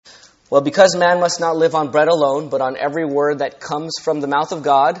Well, because man must not live on bread alone, but on every word that comes from the mouth of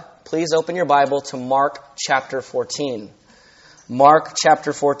God, please open your Bible to Mark chapter 14. Mark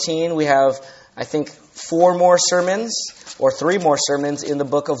chapter 14, we have, I think, 4 more sermons, or 3 more sermons in the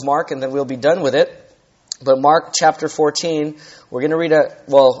book of Mark, and then we'll be done with it. But Mark chapter 14, we're going to read I'm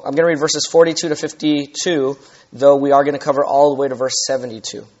going to read verses 42 to 52, though we are going to cover all the way to verse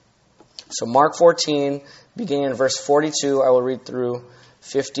 72. So Mark 14, beginning in verse 42, I will read through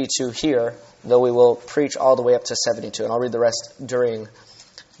 52 here, though we will preach all the way up to 72, and I'll read the rest during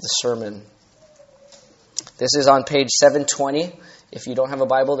the sermon. This is on page 720. If you don't have a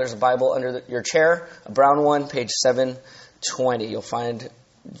Bible, there's a Bible under your chair, a brown one, page 720. You'll find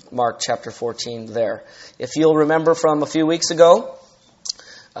Mark chapter 14 there. If you'll remember from a few weeks ago,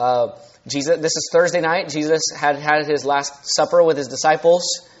 this is Thursday night. Jesus had his last supper with his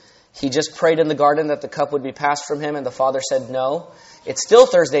disciples. He just prayed in the garden that the cup would be passed from him, and the Father said no. It's still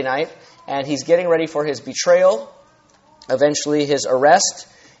Thursday night, and he's getting ready for his betrayal, eventually his arrest,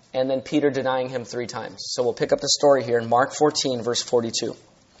 and then Peter denying him 3 times. So we'll pick up the story here in Mark 14, verse 42.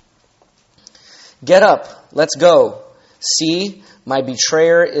 Get up, let's go. See, my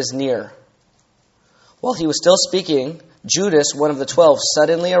betrayer is near. While he was still speaking, Judas, one of the 12,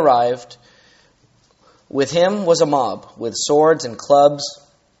 suddenly arrived. With him was a mob, with swords and clubs,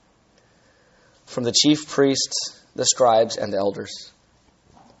 from the chief priests, the scribes, and the elders.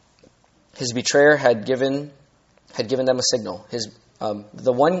 His betrayer had given them a signal.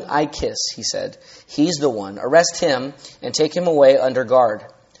 The one I kiss, he said, he's the one. Arrest him and take him away under guard.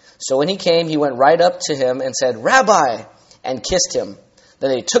 So when he came, he went right up to him and said, Rabbi, and kissed him.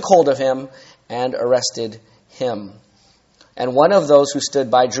 Then they took hold of him and arrested him. And one of those who stood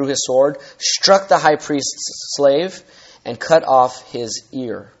by drew his sword, struck the high priest's slave, and cut off his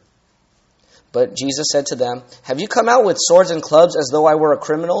ear. But Jesus said to them, have you come out with swords and clubs as though I were a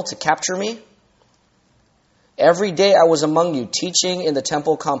criminal to capture me? Every day I was among you, teaching in the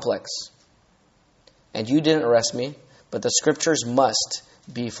temple complex. And you didn't arrest me, but the scriptures must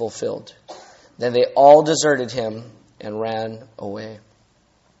be fulfilled. Then they all deserted him and ran away.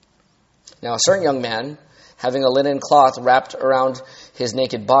 Now a certain young man, having a linen cloth wrapped around his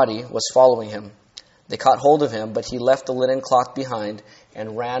naked body, was following him. They caught hold of him, but he left the linen cloth behind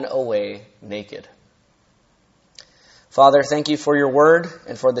and ran away naked. Father, thank you for your word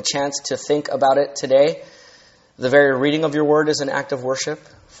and for the chance to think about it today. The very reading of your word is an act of worship,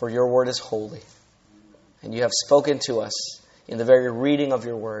 for your word is holy. And you have spoken to us in the very reading of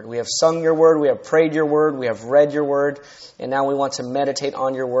your word. We have sung your word, we have prayed your word, we have read your word, and now we want to meditate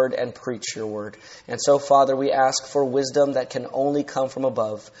on your word and preach your word. And so, Father, we ask for wisdom that can only come from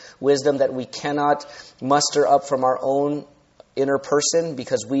above, wisdom that we cannot muster up from our own inner person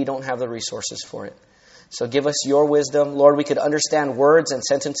because we don't have the resources for it. So give us your wisdom. Lord, we could understand words and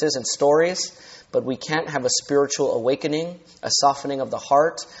sentences and stories, but we can't have a spiritual awakening, a softening of the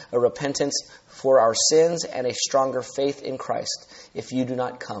heart, a repentance for our sins, and a stronger faith in Christ if you do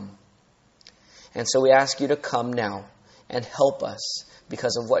not come. And so we ask you to come now and help us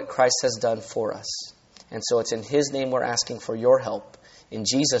because of what Christ has done for us. And so it's in his name we're asking for your help. In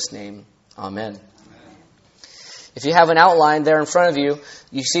Jesus' name, amen. If you have an outline there in front of you,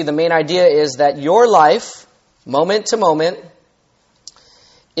 you see the main idea is that your life, moment to moment,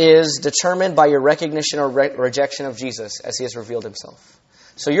 is determined by your recognition or rejection of Jesus as he has revealed himself.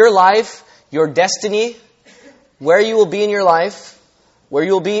 So your life, your destiny, where you will be in your life, where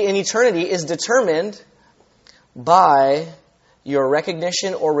you will be in eternity is determined by your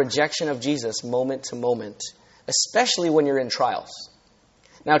recognition or rejection of Jesus moment to moment, especially when you're in trials.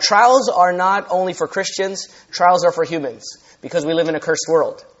 Now, trials are not only for Christians, trials are for humans, because we live in a cursed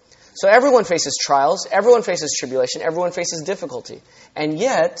world. So everyone faces trials, everyone faces tribulation, everyone faces difficulty. And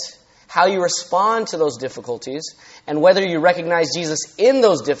yet, how you respond to those difficulties, and whether you recognize Jesus in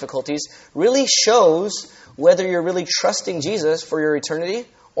those difficulties, really shows whether you're really trusting Jesus for your eternity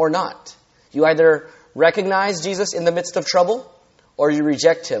or not. You either recognize Jesus in the midst of trouble, or you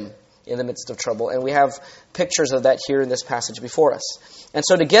reject him in the midst of trouble. And we have pictures of that here in this passage before us. And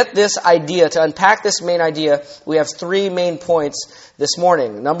so to get this idea, to unpack this main idea, we have 3 main points this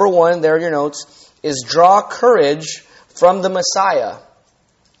morning. Number 1, there in your notes, is draw courage from the Messiah,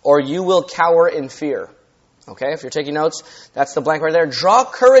 or you will cower in fear. Okay, if you're taking notes, that's the blank right there. Draw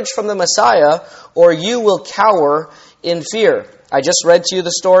courage from the Messiah, or you will cower in fear. I just read to you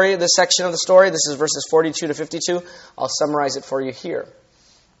the story, this section of the story. This is verses 42 to 52. I'll summarize it for you here.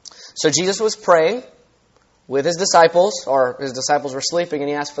 So Jesus was praying with his disciples, or his disciples were sleeping, and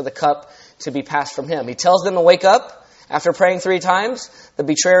he asked for the cup to be passed from him. He tells them to wake up after praying 3 times. The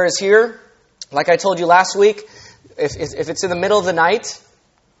betrayer is here. Like I told you last week, if it's in the middle of the night,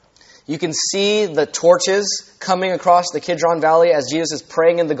 You can see the torches coming across the Kidron Valley as Jesus is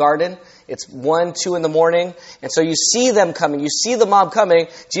praying in the garden. It's 1, 2 in the morning. And so you see them coming. You see the mob coming.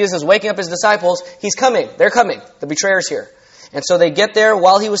 Jesus is waking up his disciples. He's coming. They're coming. The betrayer's here. And so they get there.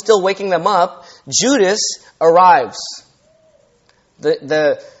 While he was still waking them up, Judas arrives.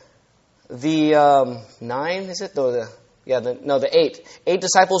 The 9, is it? The 8. 8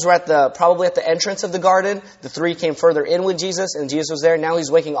 disciples were probably at the entrance of the garden. The 3 came further in with Jesus, and Jesus was there. Now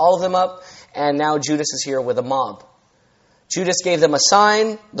he's waking all of them up, and now Judas is here with a mob. Judas gave them a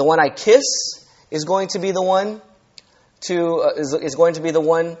sign. The one I kiss is going to be the one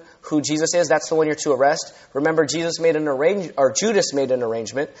who Jesus is. That's the one you're to arrest. Remember, Judas made an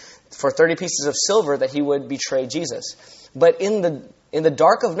arrangement for 30 pieces of silver that he would betray Jesus. But in the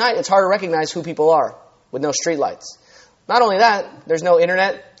dark of night, it's hard to recognize who people are with no streetlights. Not only that, there's no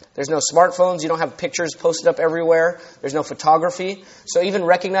internet, there's no smartphones, you don't have pictures posted up everywhere, there's no photography. So even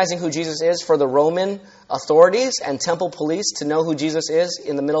recognizing who Jesus is for the Roman authorities and temple police to know who Jesus is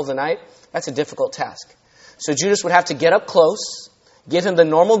in the middle of the night, that's a difficult task. So Judas would have to get up close, give him the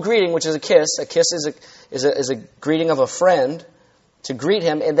normal greeting, which is a kiss. A kiss is a greeting of a friend to greet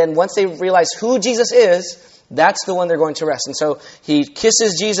him. And then once they realize who Jesus is, that's the one they're going to arrest. And so he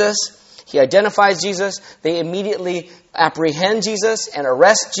kisses Jesus. He identifies Jesus. They immediately apprehend Jesus and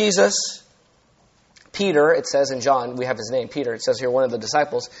arrest Jesus. Peter, it says in John, we have his name, Peter, it says here, one of the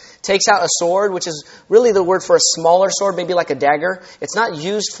disciples, takes out a sword, which is really the word for a smaller sword, maybe like a dagger. It's not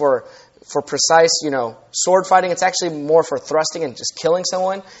used for precise, sword fighting. It's actually more for thrusting and just killing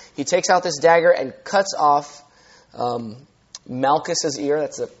someone. He takes out this dagger and cuts off Malchus's ear.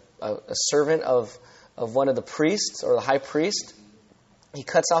 That's a servant of one of the priests, or the high priest. He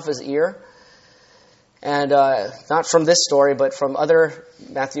cuts off his ear. And not from this story, but from other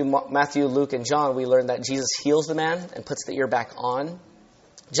Matthew, Luke, and John, we learn that Jesus heals the man and puts the ear back on.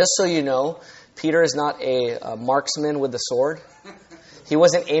 Just so you know, Peter is not a marksman with the sword. He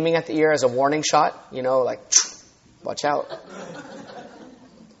wasn't aiming at the ear as a warning shot, like, watch out.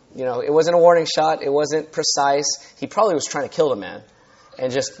 It wasn't a warning shot. It wasn't precise. He probably was trying to kill the man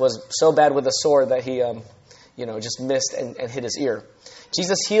and just was so bad with the sword that he, just missed and hit his ear.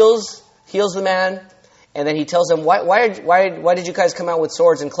 Jesus heals the man. And then he tells them, why did you guys come out with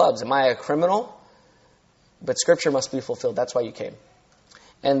swords and clubs? Am I a criminal? But Scripture must be fulfilled. That's why you came.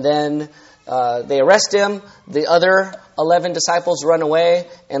 And then they arrest him. The other 11 disciples run away.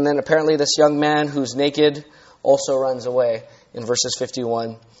 And then apparently this young man who's naked also runs away in verses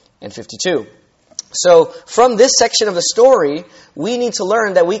 51 and 52. So from this section of the story, we need to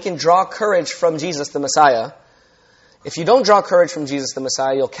learn that we can draw courage from Jesus the Messiah. If you don't draw courage from Jesus the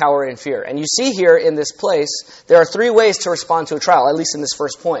Messiah, you'll cower in fear. And you see here in this place, there are 3 ways to respond to a trial, at least in this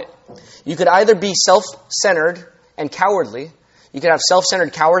first point. You could either be self-centered and cowardly. You could have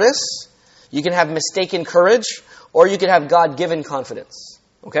self-centered cowardice. You can have mistaken courage. Or you could have God-given confidence.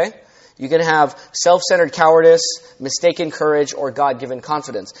 Okay? You can have self-centered cowardice, mistaken courage, or God-given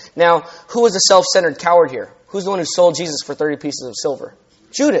confidence. Now, who was the self-centered coward here? Who's the one who sold Jesus for 30 pieces of silver?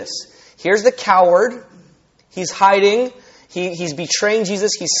 Judas. Here's the coward. He's hiding. He's betraying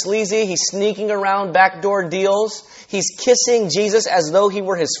Jesus. He's sleazy. He's sneaking around backdoor deals. He's kissing Jesus as though he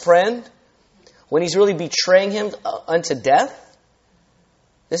were his friend when he's really betraying him unto death.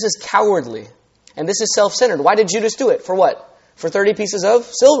 This is cowardly. And this is self-centered. Why did Judas do it? For what? For 30 pieces of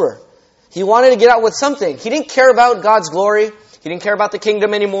silver. He wanted to get out with something. He didn't care about God's glory. He didn't care about the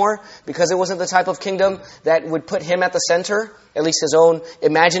kingdom anymore because it wasn't the type of kingdom that would put him at the center, at least his own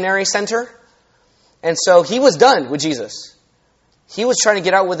imaginary center. And so he was done with Jesus. He was trying to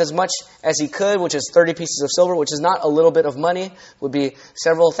get out with as much as he could, which is 30 pieces of silver, which is not a little bit of money, would be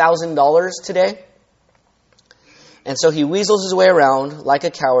several $1,000s today. And so he weasels his way around like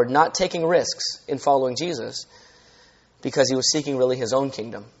a coward, not taking risks in following Jesus because he was seeking really his own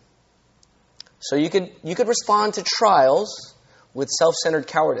kingdom. So you could respond to trials with self-centered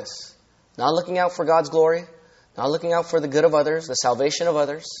cowardice, not looking out for God's glory, not looking out for the good of others, the salvation of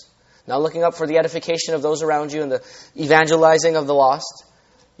others, not looking up for the edification of those around you and the evangelizing of the lost.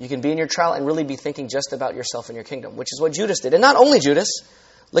 You can be in your trial and really be thinking just about yourself and your kingdom, which is what Judas did. And not only Judas.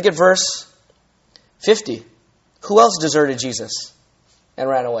 Look at verse 50. Who else deserted Jesus and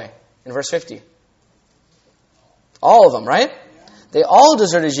ran away? In verse 50. All of them, right? They all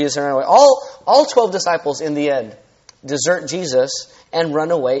deserted Jesus and ran away. All 12 disciples in the end desert Jesus and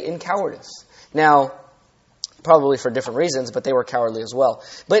run away in cowardice. Now, probably for different reasons, but they were cowardly as well.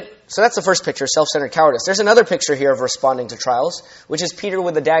 So that's the first picture, self-centered cowardice. There's another picture here of responding to trials, which is Peter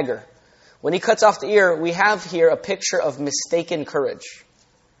with a dagger. When he cuts off the ear, we have here a picture of mistaken courage.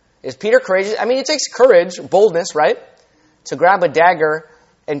 Is Peter courageous? I mean, it takes courage, boldness, right? To grab a dagger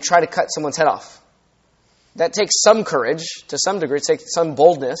and try to cut someone's head off. That takes some courage, to some degree. It takes some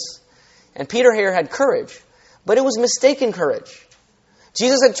boldness. And Peter here had courage, but it was mistaken courage.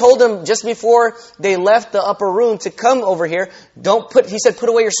 Jesus had told them just before they left the upper room to come over here, he said, put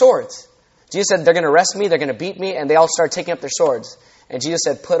away your swords. Jesus said, they're going to arrest me, they're going to beat me, and they all started taking up their swords. And Jesus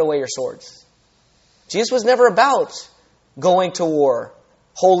said, put away your swords. Jesus was never about going to war,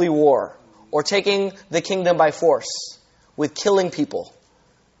 holy war, or taking the kingdom by force with killing people.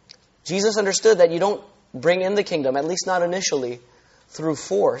 Jesus understood that you don't bring in the kingdom, at least not initially, through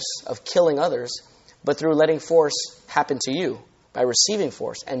force of killing others, but through letting force happen to you by receiving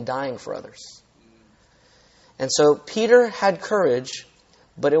force and dying for others. And so Peter had courage,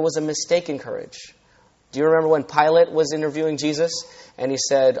 but it was a mistaken courage. Do you remember when Pilate was interviewing Jesus and he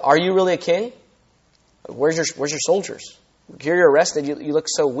said, "Are you really a king? Where's your soldiers? Here you're arrested, you look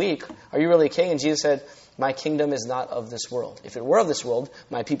so weak. Are you really a king?" And Jesus said, "My kingdom is not of this world. If it were of this world,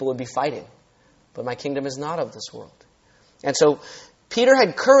 my people would be fighting. But my kingdom is not of this world." And so Peter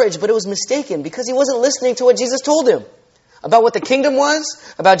had courage, but it was mistaken because he wasn't listening to what Jesus told him about what the kingdom was,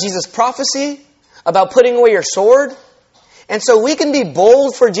 about Jesus' prophecy, about putting away your sword. And so we can be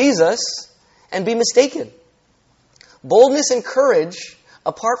bold for Jesus and be mistaken. Boldness and courage,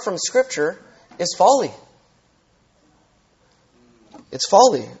 apart from Scripture, is folly. It's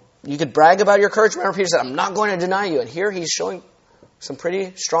folly. You could brag about your courage. Remember, Peter said, "I'm not going to deny you." And here he's showing some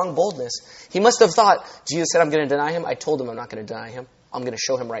pretty strong boldness. He must have thought, Jesus said, "I'm going to deny him. I told him I'm not going to deny him. I'm going to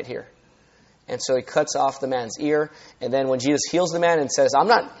show him right here." And so he cuts off the man's ear. And then when Jesus heals the man and says, I'm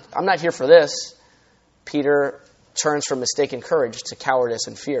not here for this, Peter turns from mistaken courage to cowardice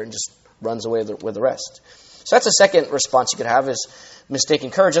and fear and just runs away with the rest. So that's a second response you could have, is mistaken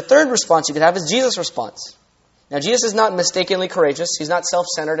courage. A third response you could have is Jesus' response. Now, Jesus is not mistakenly courageous. He's not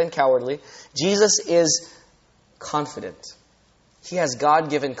self-centered and cowardly. Jesus is confident. He has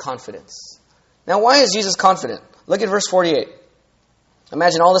God-given confidence. Now, why is Jesus confident? Look at verse 48.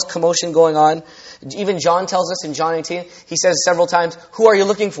 Imagine all this commotion going on. Even John tells us in John 18, he says several times, "Who are you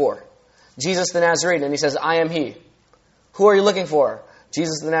looking for?" Jesus the Nazarene. And he says, "I am he." "Who are you looking for?"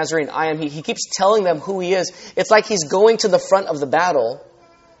 Jesus the Nazarene. "I am he." He keeps telling them who he is. It's like he's going to the front of the battle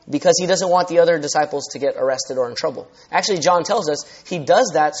because he doesn't want the other disciples to get arrested or in trouble. Actually, John tells us he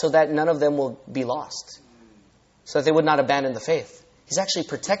does that so that none of them will be lost, so that they would not abandon the faith. He's actually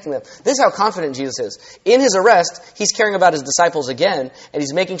protecting them. This is how confident Jesus is. In his arrest, he's caring about his disciples again, and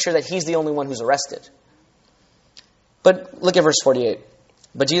he's making sure that he's the only one who's arrested. But look at verse 48.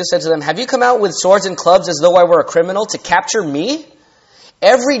 But Jesus said to them, "Have you come out with swords and clubs as though I were a criminal to capture me?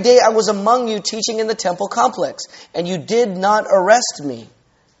 Every day I was among you teaching in the temple complex, and you did not arrest me."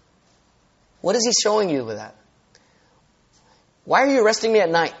 What is he showing you with that? Why are you arresting me at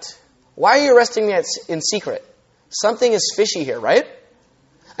night? Why are you arresting me in secret? Something is fishy here, right?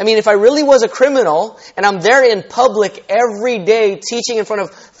 I mean, if I really was a criminal and I'm there in public every day teaching in front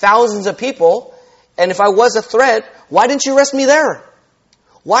of thousands of people, and if I was a threat, why didn't you arrest me there?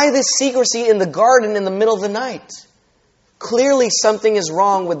 Why this secrecy in the garden in the middle of the night? Clearly something is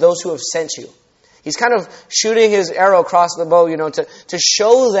wrong with those who have sent you. He's kind of shooting his arrow across the bow, to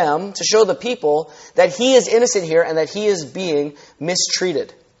show them, to show the people that he is innocent here and that he is being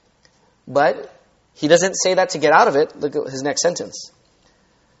mistreated. But he doesn't say that to get out of it. Look at his next sentence.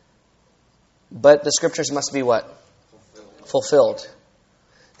 But the Scriptures must be what? Fulfilled.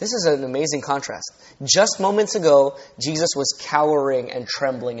 This is an amazing contrast. Just moments ago, Jesus was cowering and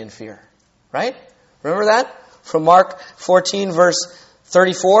trembling in fear. Right? Remember that? From Mark 14, verse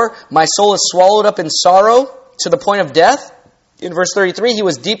 34, "My soul is swallowed up in sorrow to the point of death." In verse 33, he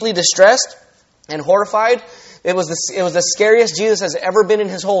was deeply distressed and horrified. It was the scariest Jesus has ever been in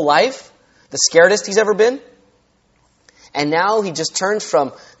his whole life. The scaredest he's ever been. And now he just turns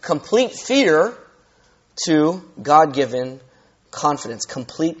from complete fear to God-given confidence,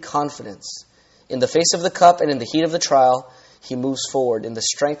 complete confidence. In the face of the cup and in the heat of the trial, he moves forward in the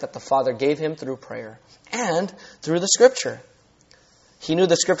strength that the Father gave him through prayer and through the Scripture. He knew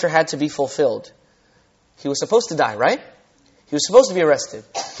the Scripture had to be fulfilled. He was supposed to die, right? He was supposed to be arrested.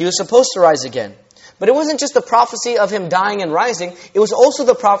 He was supposed to rise again. But it wasn't just the prophecy of him dying and rising. It was also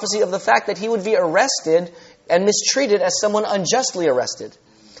the prophecy of the fact that he would be arrested and mistreated as someone unjustly arrested.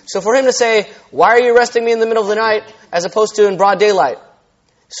 So for him to say, "Why are you arresting me in the middle of the night as opposed to in broad daylight?"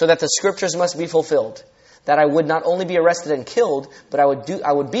 So that the Scriptures must be fulfilled. That I would not only be arrested and killed, but I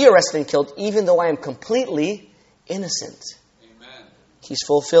would be arrested and killed even though I am completely innocent. Amen. He's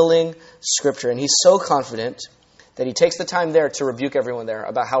fulfilling Scripture. And he's so confident that he takes the time there to rebuke everyone there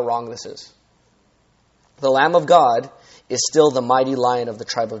about how wrong this is. The Lamb of God is still the mighty Lion of the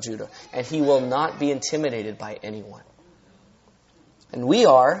tribe of Judah, and he will not be intimidated by anyone. And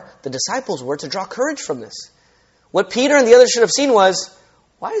the disciples were to draw courage from this. What Peter and the others should have seen was,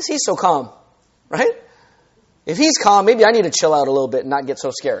 why is he so calm? Right? If he's calm, maybe I need to chill out a little bit and not get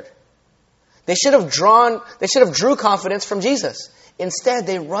so scared. They should have drew confidence from Jesus. Instead,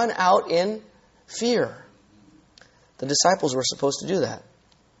 they run out in fear. The disciples were supposed to do that.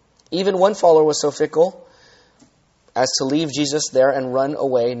 Even one follower was so fickle as to leave Jesus there and run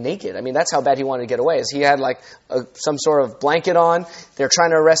away naked. I mean, that's how bad he wanted to get away. Is he had like some sort of blanket on. They're trying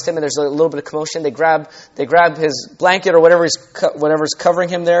to arrest him, and there's a little bit of commotion. They grab his blanket or whatever's covering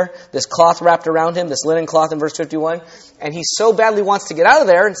him there. This cloth wrapped around him, this linen cloth in verse 51. And he so badly wants to get out of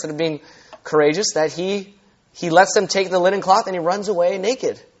there instead of being courageous that he lets them take the linen cloth and he runs away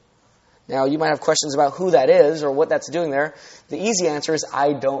naked. Now, you might have questions about who that is or what that's doing there. The easy answer is,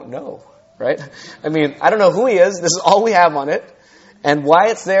 I don't know. Right? I mean, I don't know who he is. This is all we have on it. And why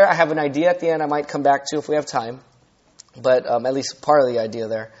it's there, I have an idea at the end I might come back to if we have time. But at least part of the idea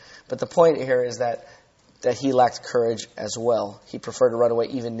there. But the point here is that he lacked courage as well. He preferred to run away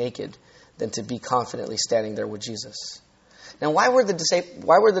even naked than to be confidently standing there with Jesus. Now, why were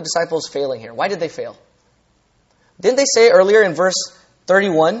the disciples failing here? Why did they fail? Didn't they say earlier in verse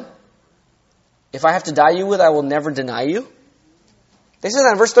 31, if I have to die you with, I will never deny you? They said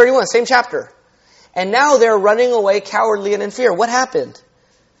that in verse 31, same chapter. And now they're running away cowardly and in fear. What happened?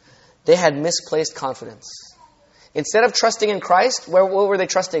 They had misplaced confidence. Instead of trusting in Christ, what were they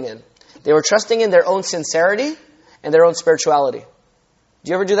trusting in? They were trusting in their own sincerity and their own spirituality. Do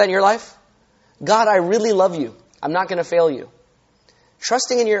you ever do that in your life? God, I really love you. I'm not going to fail you.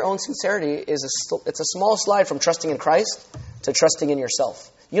 Trusting in your own sincerity it's a small slide from trusting in Christ to trusting in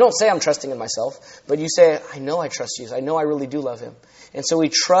yourself. You don't say, I'm trusting in myself, but you say, I know I trust Jesus. I know I really do love him. And so we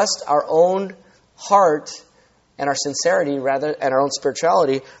trust our own heart and our sincerity and our own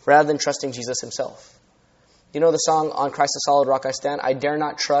spirituality rather than trusting Jesus himself. You know the song, On Christ the Solid Rock I Stand? I dare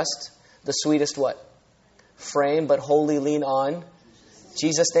not trust the sweetest what? Frame, but wholly lean on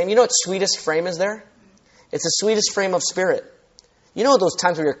Jesus' name. You know what sweetest frame is there? It's the sweetest frame of spirit. You know those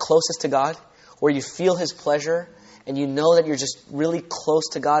times where you're closest to God? Where you feel his pleasure? And you know that you're just really close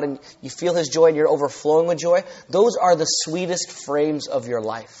to God and you feel his joy and you're overflowing with joy. Those are the sweetest frames of your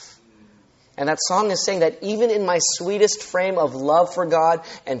life. And that song is saying that even in my sweetest frame of love for God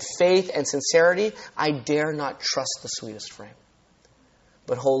and faith and sincerity, I dare not trust the sweetest frame,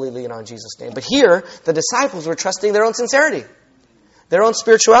 but wholly lean on Jesus' name. But here, the disciples were trusting their own sincerity, their own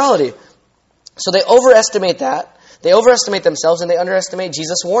spirituality. So they overestimate that. They overestimate themselves and they underestimate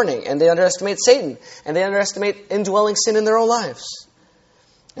Jesus' warning. And they underestimate Satan. And they underestimate indwelling sin in their own lives.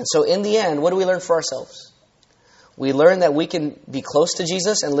 And so in the end, what do we learn for ourselves? We learn that we can be close to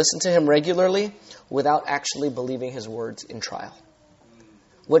Jesus and listen to him regularly without actually believing his words in trial.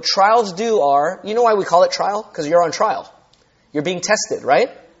 What trials do you know why we call it trial? Because you're on trial. You're being tested,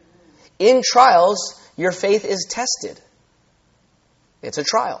 right? In trials, your faith is tested. It's a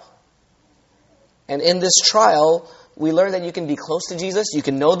trial. And in this trial, we learn that you can be close to Jesus, you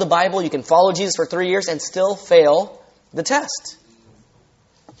can know the Bible, you can follow Jesus for 3 years and still fail the test.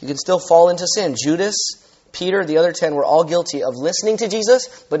 You can still fall into sin. Judas, Peter, the other 10 were all guilty of listening to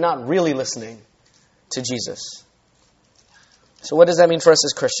Jesus, but not really listening to Jesus. So what does that mean for us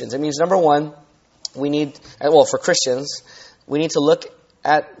as Christians? It means, number one, for Christians, we need to look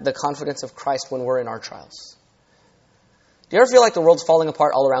at the confidence of Christ when we're in our trials. Do you ever feel like the world's falling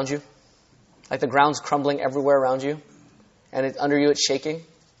apart all around you? Like the ground's crumbling everywhere around you, and under you it's shaking.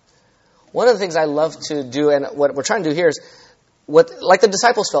 One of the things I love to do, and what we're trying to do here is, like the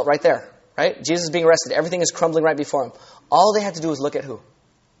disciples felt right there, right? Jesus is being arrested. Everything is crumbling right before him. All they had to do was look at who?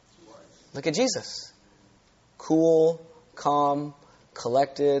 Look at Jesus. Cool, calm,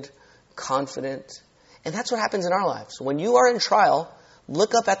 collected, confident. And that's what happens in our lives. When you are in trial,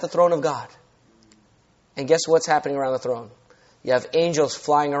 look up at the throne of God. And guess what's happening around the throne? You have angels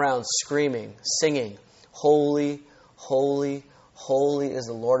flying around, screaming, singing, holy, holy, holy is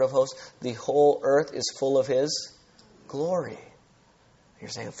the Lord of hosts. The whole earth is full of his glory. You're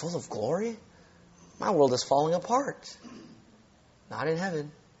saying, full of glory? My world is falling apart. Not in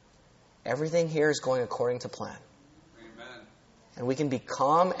heaven. Everything here is going according to plan. Amen. And we can be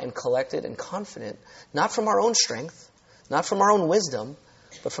calm and collected and confident, not from our own strength, not from our own wisdom,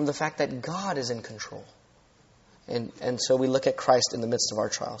 but from the fact that God is in control. And so we look at Christ in the midst of our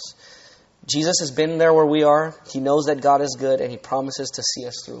trials. Jesus has been there where we are. He knows that God is good, and he promises to see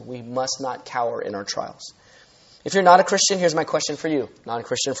us through. We must not cower in our trials. If you're not a Christian, here's my question for you.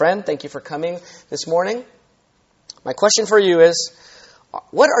 Non-Christian friend, thank you for coming this morning. My question for you is,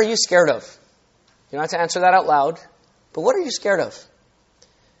 what are you scared of? You don't have to answer that out loud, but what are you scared of?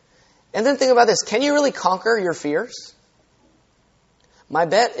 And then think about this. Can you really conquer your fears? my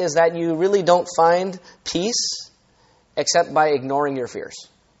bet is that you really don't find peace except by ignoring your fears.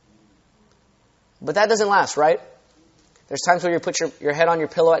 But that doesn't last, right? There's times where you put your head on your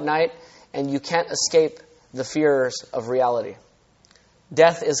pillow at night and you can't escape the fears of reality.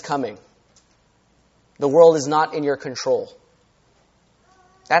 Death is coming. The world is not in your control.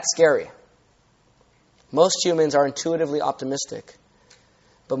 That's scary. Most humans are intuitively optimistic,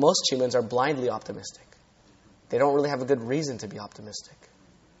 but most humans are blindly optimistic. They don't really have a good reason to be optimistic.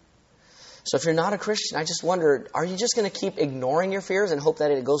 So if you're not a Christian, I just wonder, are you just going to keep ignoring your fears and hope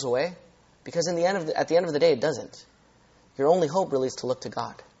that it goes away? Because at the end of the day, it doesn't. Your only hope really is to look to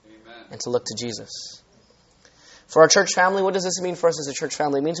God. Amen. And to look to Jesus. For our church family, what does this mean for us as a church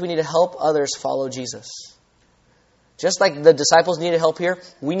family? It means we need to help others follow Jesus. Just like the disciples needed help here,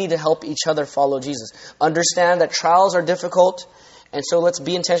 we need to help each other follow Jesus. Understand that trials are difficult, and so let's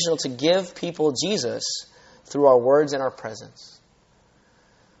be intentional to give people Jesus through our words and our presence.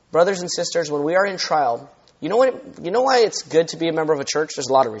 Brothers and sisters, when we are in trial, you know why it's good to be a member of a church? There's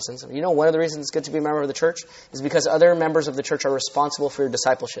a lot of reasons. You know, one of the reasons it's good to be a member of the church is because other members of the church are responsible for your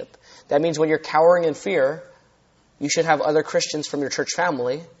discipleship. That means when you're cowering in fear, you should have other Christians from your church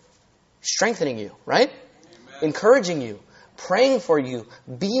family strengthening you, right? Amen. Encouraging you, praying for you,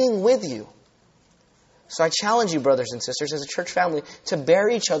 being with you. So I challenge you, brothers and sisters, as a church family, to bear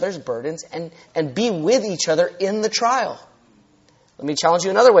each other's burdens and be with each other in the trial. Let me challenge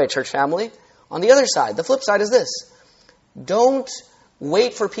you another way, church family. On the other side, the flip side is this. Don't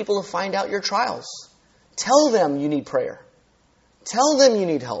wait for people to find out your trials. Tell them you need prayer. Tell them you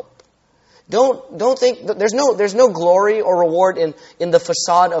need help. Don't think that there's no glory or reward in the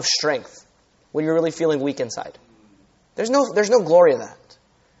facade of strength when you're really feeling weak inside. There's no glory in that.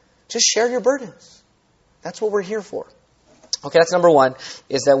 Just share your burdens. That's what we're here for. Okay, that's number one,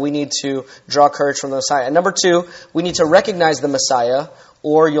 is that we need to draw courage from the Messiah. And number two, we need to recognize the Messiah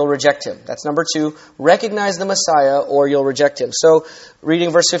or you'll reject him. That's number two. Recognize the Messiah or you'll reject him. So,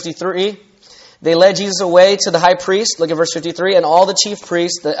 reading verse 53, they led Jesus away to the high priest. Look at verse 53. And all the chief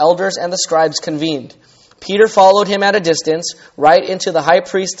priests, the elders, and the scribes convened. Peter followed him at a distance, right into the high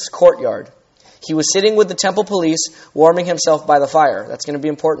priest's courtyard. He was sitting with the temple police, warming himself by the fire. That's going to be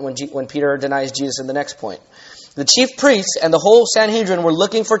important when Peter denies Jesus in the next point. The chief priests and the whole Sanhedrin were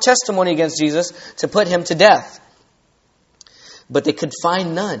looking for testimony against Jesus to put him to death. But they could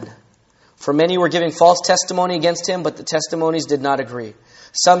find none. For many were giving false testimony against him, but the testimonies did not agree.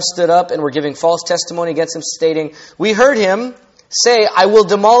 Some stood up and were giving false testimony against him, stating, "We heard him say, 'I will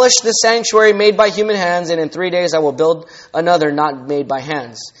demolish the sanctuary made by human hands, and in 3 days I will build another not made by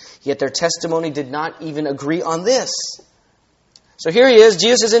hands.' Yet their testimony did not even agree on this." So here he is.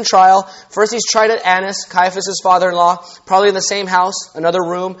 Jesus is in trial. First he's tried at Annas, Caiaphas' father-in-law, probably in the same house, another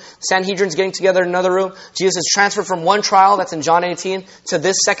room. Sanhedrin's getting together in another room. Jesus is transferred from one trial, that's in John 18, to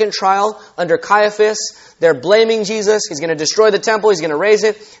this second trial under Caiaphas. They're blaming Jesus. He's going to destroy the temple. He's going to raise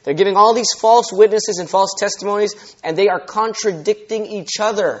it. They're giving all these false witnesses and false testimonies, and they are contradicting each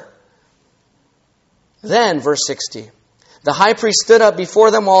other. Then, verse 60, the high priest stood up before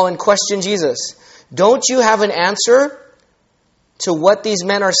them all and questioned Jesus. "Don't you have an answer to what these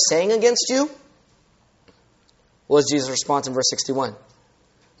men are saying against you?" What was Jesus' response in verse 61?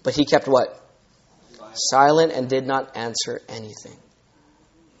 But he kept what? Silent and did not answer anything.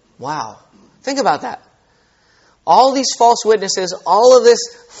 Wow. Think about that. All these false witnesses, all of this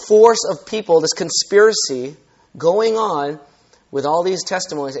force of people, this conspiracy going on with all these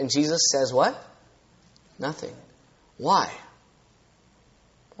testimonies, and Jesus says what? Nothing. Why?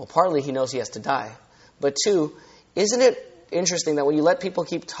 Well, partly he knows he has to die. But two, isn't it interesting that when you let people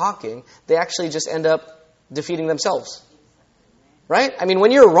keep talking, they actually just end up defeating themselves? Right? I mean,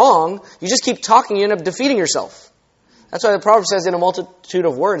 when you're wrong, you just keep talking, you end up defeating yourself. That's why the proverb says, in a multitude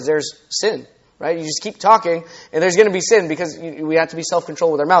of words, there's sin. Right? You just keep talking, and there's going to be sin because we have to be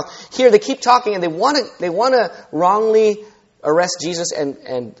self-controlled with our mouth. Here, they keep talking, and they want to wrongly arrest Jesus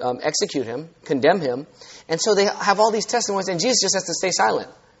and execute him, condemn him. And so they have all these testimonies, and Jesus just has to stay silent.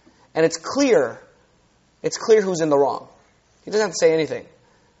 And it's clear who's in the wrong. He doesn't have to say anything.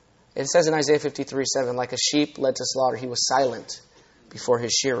 It says in Isaiah 53:7, like a sheep led to slaughter, he was silent before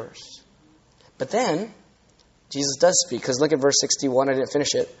his shearers. But then, Jesus does speak, because look at verse 61, I didn't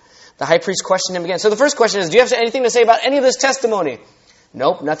finish it. The high priest questioned him again. So the first question is, do you have anything to say about any of this testimony?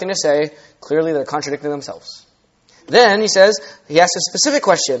 Nope, nothing to say. Clearly they're contradicting themselves. Then he asks a specific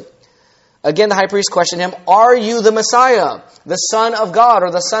question. Again, the high priest questioned him, "Are you the Messiah, the Son of God,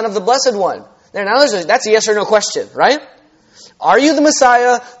 or the Son of the Blessed One?" Now that's a yes or no question, right? "Are you the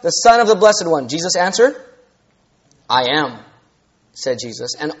Messiah, the Son of the Blessed One?" Jesus answered, "I am." said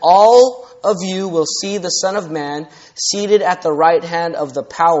Jesus, and all of you will see the Son of Man seated at the right hand of the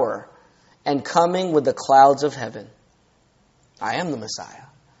power and coming with the clouds of heaven. I am the Messiah,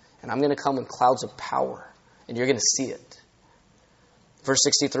 and I'm going to come in clouds of power, and you're going to see it. Verse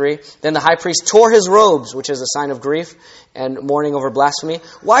 63, then the high priest tore his robes, which is a sign of grief and mourning over blasphemy.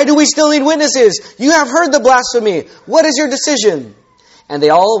 Why do we still need witnesses? You have heard the blasphemy. What is your decision? And they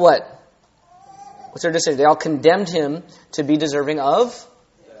all what? What's their decision? They all condemned him to be deserving of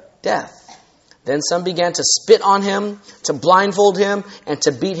death. Then some began to spit on him, to blindfold him, and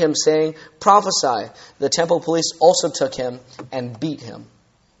to beat him, saying, prophesy. The temple police also took him and beat him.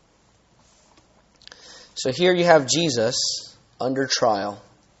 So here you have Jesus under trial.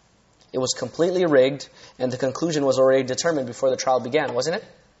 It was completely rigged, and the conclusion was already determined before the trial began, wasn't it?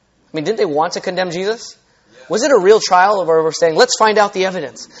 I mean, didn't they want to condemn Jesus? Was it a real trial where we're saying, let's find out the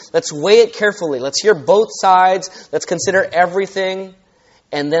evidence. Let's weigh it carefully. Let's hear both sides. Let's consider everything.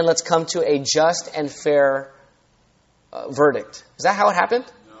 And then let's come to a just and fair verdict. Is that how it happened?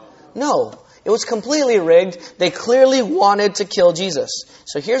 No. It was completely rigged. They clearly wanted to kill Jesus.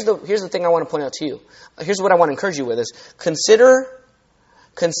 So here's the thing I want to point out to you. Here's what I want to encourage you with is consider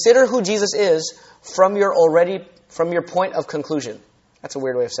who Jesus is from your point of conclusion. That's a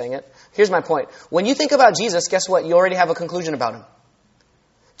weird way of saying it. Here's my point. When you think about Jesus, guess what? You already have a conclusion about him.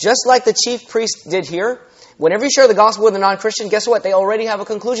 Just like the chief priest did here, whenever you share the gospel with a non-Christian, guess what? They already have a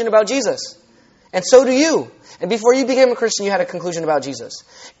conclusion about Jesus. And so do you. And before you became a Christian, you had a conclusion about Jesus.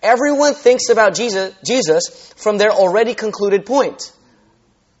 Everyone thinks about Jesus from their already concluded point.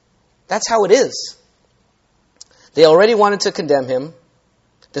 That's how it is. They already wanted to condemn him.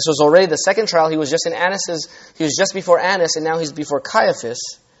 This was already the second trial. He was just before Annas, and now he's before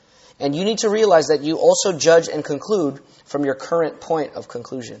Caiaphas. And you need to realize that you also judge and conclude from your current point of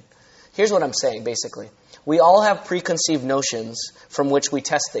conclusion. Here's what I'm saying, basically. We all have preconceived notions from which we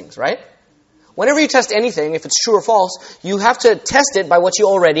test things, right? Whenever you test anything, if it's true or false, you have to test it by what you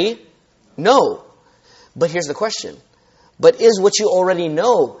already know. But here's the question. But is what you already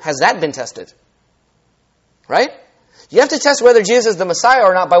know, has that been tested? Right? You have to test whether Jesus is the Messiah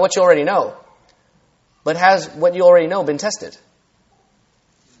or not by what you already know. But has what you already know been tested?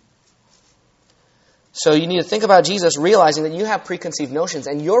 So you need to think about Jesus realizing that you have preconceived notions,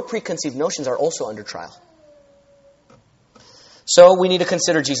 and your preconceived notions are also under trial. So we need to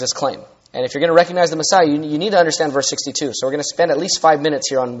consider Jesus' claim. And if you're going to recognize the Messiah, you need to understand verse 62. So we're going to spend at least 5 minutes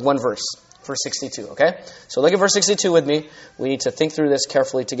here on one verse, verse 62, okay? So look at verse 62 with me. We need to think through this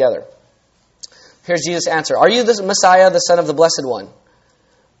carefully together. Here's Jesus' answer. Are you the Messiah, the Son of the Blessed One?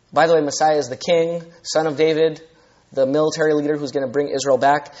 By the way, Messiah is the King, Son of David, the military leader who's going to bring Israel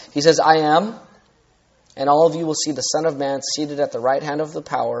back. He says, I am, and all of you will see the Son of Man seated at the right hand of the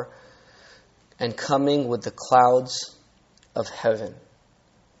power and coming with the clouds of heaven.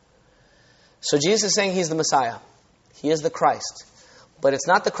 So Jesus is saying he's the Messiah. He is the Christ. But it's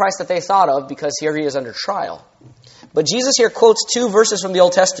not the Christ that they thought of because here he is under trial. But Jesus here quotes 2 verses from the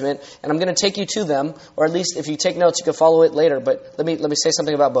Old Testament, and I'm going to take you to them, or at least if you take notes, you can follow it later. But let me say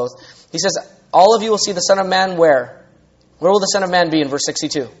something about both. He says, all of you will see the Son of Man where? Where will the Son of Man be in verse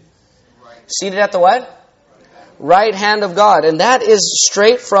 62? Seated at the what? Right hand of God. And that is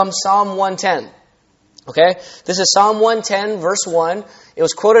straight from Psalm 110. Okay? This is Psalm 110, verse 1. It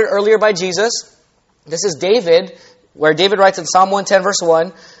was quoted earlier by Jesus. This is David, where David writes in Psalm 110, verse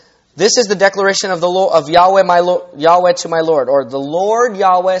 1, this is the declaration of the Lord, of Yahweh, Yahweh to my Lord. Or the Lord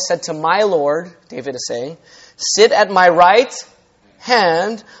Yahweh said to my Lord, David is saying, sit at my right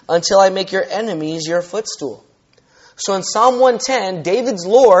hand until I make your enemies your footstool. So in Psalm 110, David's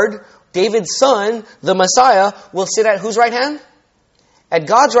Lord, David's son, the Messiah, will sit at whose right hand? At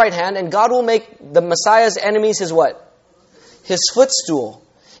God's right hand, and God will make the Messiah's enemies his what? His footstool.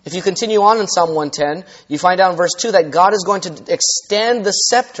 If you continue on in Psalm 110, you find out in verse 2 that God is going to extend the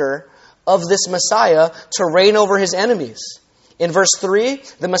scepter of this Messiah to reign over his enemies. In verse 3,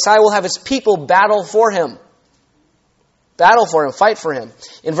 the Messiah will have his people battle for him. Battle for him, fight for him.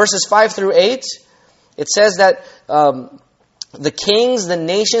 In verses 5 through 8, it says that the kings, the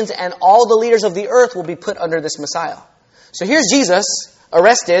nations, and all the leaders of the earth will be put under this Messiah. So here's Jesus,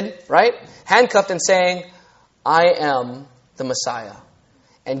 arrested, right? Handcuffed and saying, I am the Messiah.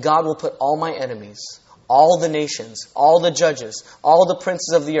 And God will put all my enemies, all the nations, all the judges, all the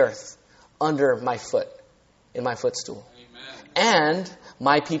princes of the earth under my foot, in my footstool. Amen. And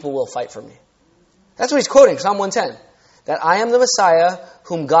my people will fight for me. That's what he's quoting, Psalm 110. That I am the Messiah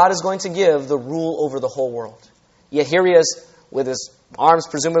whom God is going to give the rule over the whole world. Yet here he is with his arms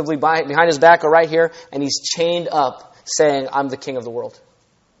presumably behind his back or right here, and he's chained up saying, I'm the king of the world.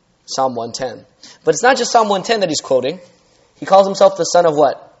 Psalm 110. But it's not just Psalm 110 that he's quoting. He calls himself the Son of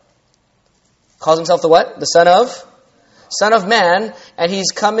what? Calls himself the what? The Son of Man, and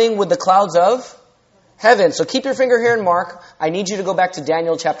he's coming with the clouds of heaven. So keep your finger here in Mark. I need you to go back to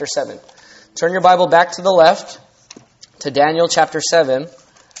Daniel chapter 7. Turn your Bible back to the left to Daniel chapter 7.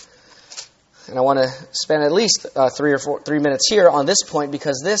 And I want to spend at least 3 minutes here on this point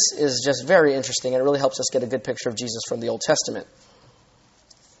because this is just very interesting and it really helps us get a good picture of Jesus from the Old Testament.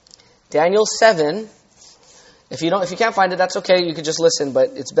 Daniel 7. If you can't find it, that's okay. You could just listen,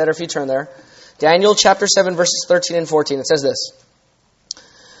 but it's better if you turn there. Daniel chapter 7, verses 13 and 14. It says this.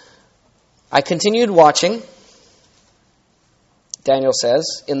 I continued watching, Daniel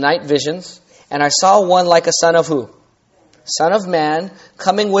says, in night visions, and I saw one like a son of who? Son of Man,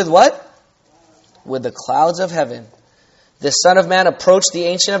 coming with what? With the clouds of heaven. This Son of Man approached the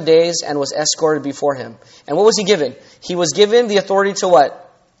Ancient of Days and was escorted before him. And what was he given? He was given the authority to what?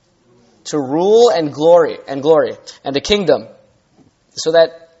 To rule and glory, and a kingdom, so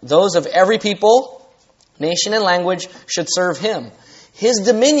that those of every people, nation, and language should serve him. His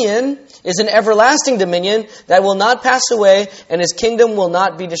dominion is an everlasting dominion that will not pass away, and his kingdom will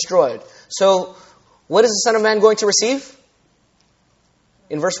not be destroyed. So, what is the Son of Man going to receive?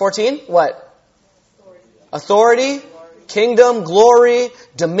 In verse 14, what? Authority, kingdom, glory,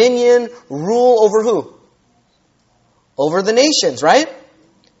 dominion, rule over who? Over the nations, right?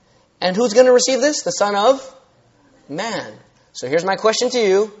 And who's going to receive this? The Son of Man. So here's my question to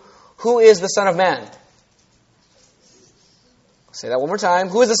you. Who is the Son of Man? Say that one more time.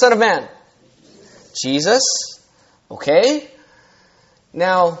 Who is the Son of Man? Jesus. Okay.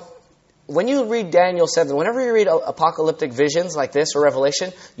 Now, when you read Daniel 7, whenever you read apocalyptic visions like this or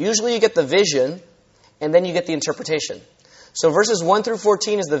Revelation, usually you get the vision and then you get the interpretation. So verses 1 through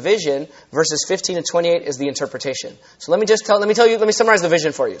 14 is the vision, verses 15 to 28 is the interpretation. So let me summarize the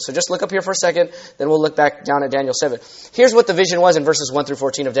vision for you. So just look up here for a second, then we'll look back down at Daniel 7. Here's what the vision was in verses 1 through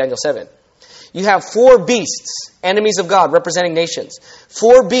 14 of Daniel 7. You have 4 beasts, enemies of God, representing nations.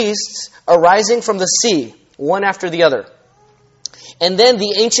 4 beasts arising from the sea, one after the other. And then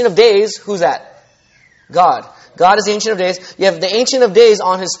the Ancient of Days, who's that? God. God is the Ancient of Days. You have the Ancient of Days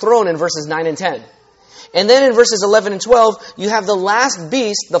on his throne in verses 9 and 10. And then in verses 11 and 12, you have the last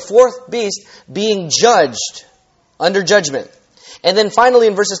beast, the 4th beast, being judged, under judgment. And then finally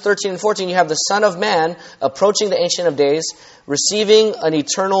in verses 13 and 14, you have the Son of Man approaching the Ancient of Days, receiving an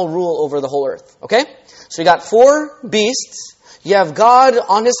eternal rule over the whole earth. Okay? So you got 4 beasts, you have God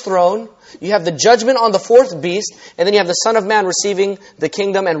on his throne, you have the judgment on the 4th beast, and then you have the Son of Man receiving the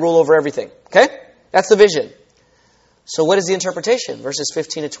kingdom and rule over everything. Okay? That's the vision. So what is the interpretation? Verses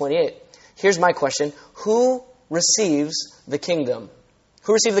 15 to 28. Here's my question. Who receives the kingdom?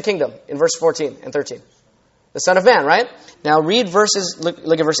 Who received the kingdom in verse 14 and 13? The Son of Man, right? Now read verses,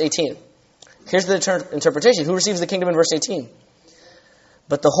 look at verse 18. Here's the interpretation. Who receives the kingdom in verse 18?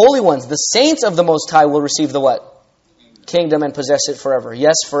 But the holy ones, the saints of the Most High, will receive the what? Kingdom and possess it forever.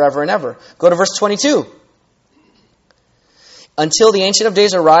 Yes, forever and ever. Go to verse 22. Until the Ancient of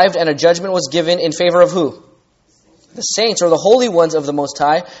Days arrived and a judgment was given in favor of who? The saints, or the holy ones of the Most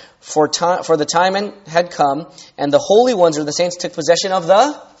High, for the time had come, and the holy ones, or the saints, took possession of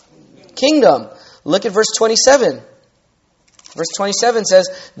the kingdom. Look at verse 27. Verse 27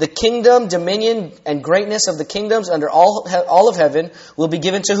 says, the kingdom, dominion, and greatness of the kingdoms under all of heaven will be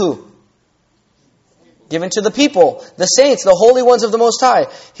given to who? Given to the people, the saints, the holy ones of the Most High.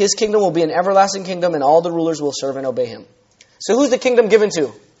 His kingdom will be an everlasting kingdom, and all the rulers will serve and obey him. So who's the kingdom given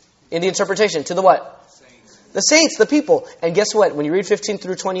to? In the interpretation, to the what? The saints, the people. And guess what? When you read 15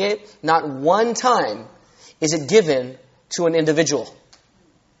 through 28, not one time is it given to an individual.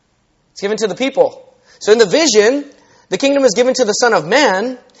 It's given to the people. So in the vision, the kingdom is given to the Son of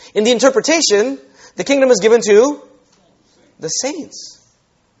Man. In the interpretation, the kingdom is given to the saints.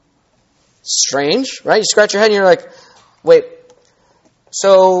 Strange, right? You scratch your head and you're like, wait,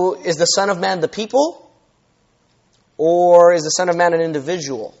 so is the Son of Man the people? Or is the Son of Man an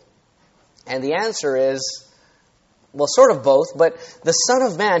individual? And the answer is, well, sort of both, but the Son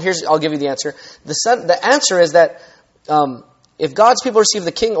of Man, I'll give you the answer. The answer is that if God's people receive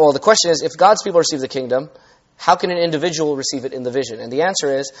the kingdom, well, the question is, if God's people receive the kingdom, how can an individual receive it in the vision? And the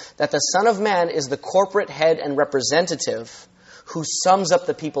answer is that the Son of Man is the corporate head and representative who sums up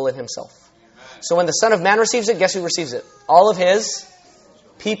the people in himself. So when the Son of Man receives it, guess who receives it? All of his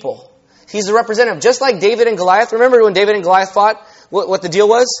people. He's the representative. Just like David and Goliath. Remember when David and Goliath fought? What the deal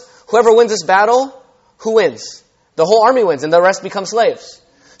was? Whoever wins this battle, who wins? The whole army wins, and the rest become slaves.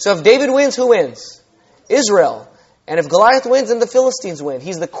 So if David wins, who wins? Israel. And if Goliath wins, then the Philistines win.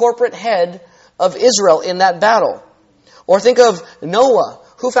 He's the corporate head of Israel in that battle. Or think of Noah.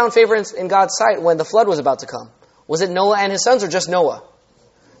 Who found favor in God's sight when the flood was about to come? Was it Noah and his sons or just Noah?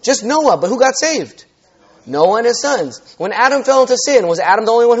 Just Noah, but who got saved? Noah and his sons. When Adam fell into sin, was Adam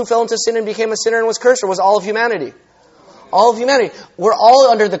the only one who fell into sin and became a sinner and was cursed, or was all of humanity? All of humanity. We're all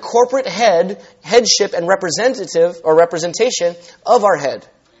under the corporate headship and representation of our head.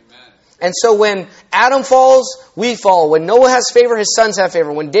 Amen. And so when Adam falls, we fall. When Noah has favor, his sons have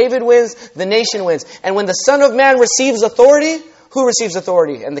favor. When David wins, the nation wins. And when the Son of Man receives authority, who receives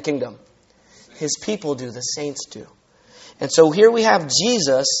authority in the kingdom? His people do, the saints do. And so here we have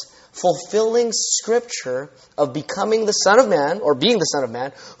Jesus fulfilling Scripture of becoming the Son of Man, or being the Son of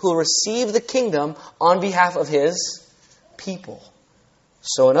Man, who will receive the kingdom on behalf of His people.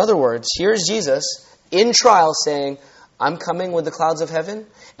 So in other words, here's Jesus in trial saying, I'm coming with the clouds of heaven,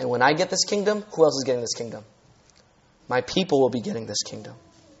 and when I get this kingdom, who else is getting this kingdom? My people will be getting this kingdom.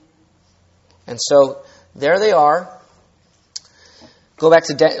 And so there they are. Go back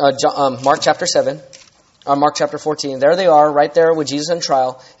to Mark chapter 7. Mark chapter 14. There they are, right there with Jesus in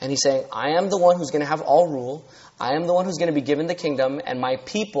trial. And he's saying, I am the one who's going to have all rule. I am the one who's going to be given the kingdom. And my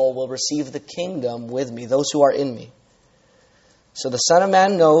people will receive the kingdom with me, those who are in me. So the Son of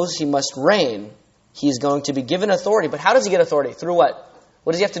Man knows he must reign. He's going to be given authority. But how does he get authority? Through what?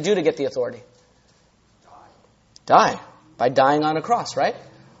 What does he have to do to get the authority? Die. By dying on a cross, right?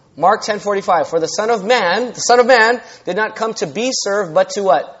 Mark 10:45. For the Son of Man did not come to be served, but to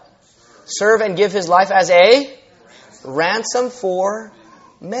what? Serve and give his life as a ransom for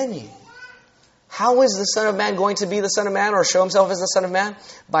many. How is the Son of Man going to be the Son of Man or show himself as the Son of Man?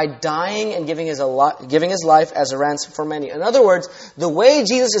 By dying and giving his life as a ransom for many. In other words, the way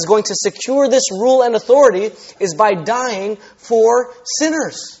Jesus is going to secure this rule and authority is by dying for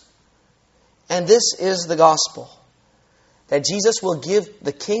sinners. And this is the gospel. That Jesus will give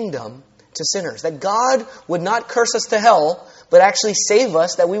the kingdom to sinners. That God would not curse us to hell, but actually save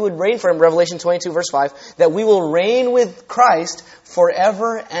us, that we would reign for Him. Revelation 22 verse 5. That we will reign with Christ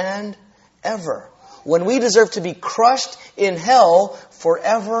forever and ever. When we deserve to be crushed in hell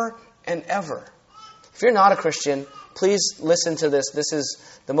forever and ever. If you're not a Christian, please listen to this. This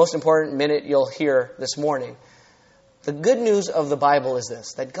is the most important minute you'll hear this morning. The good news of the Bible is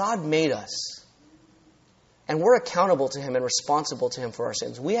this, that God made us. And we're accountable to Him and responsible to Him for our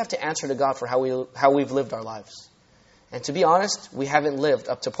sins. We have to answer to God for how we've lived our lives. And to be honest, we haven't lived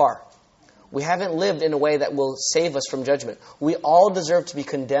up to par. We haven't lived in a way that will save us from judgment. We all deserve to be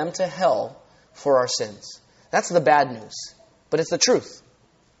condemned to hell for our sins. That's the bad news. But it's the truth.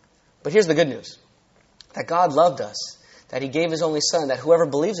 But here's the good news. That God loved us. That He gave His only Son. That whoever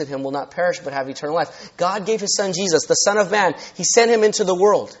believes in Him will not perish but have eternal life. God gave His Son Jesus, the Son of Man. He sent Him into the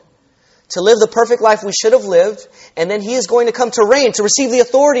world to live the perfect life we should have lived, and then He is going to come to reign, to receive the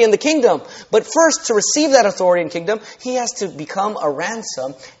authority in the kingdom. But first, to receive that authority and kingdom, He has to become a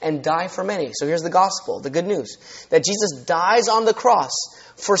ransom and die for many. So here's the gospel, the good news, that Jesus dies on the cross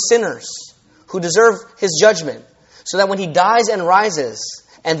for sinners who deserve His judgment, so that when He dies and rises,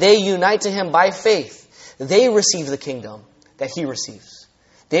 and they unite to Him by faith, they receive the kingdom that He receives.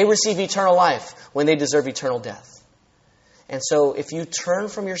 They receive eternal life when they deserve eternal death. And so if you turn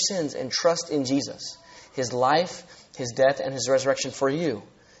from your sins and trust in Jesus, His life, His death, and His resurrection for you,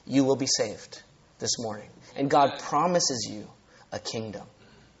 you will be saved this morning. And God promises you a kingdom.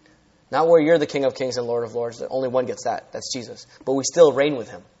 Not where you're the King of Kings and Lord of Lords. Only one gets that. That's Jesus. But we still reign with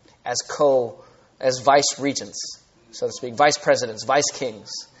Him as vice regents, so to speak. Vice presidents, vice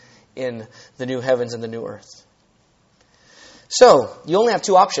kings in the new heavens and the new earth. So, you only have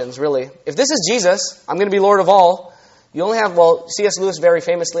two options, really. If this is Jesus, I'm going to be Lord of all. You only have, C.S. Lewis very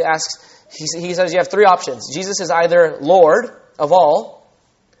famously asks, he says you have three options. Jesus is either Lord of all,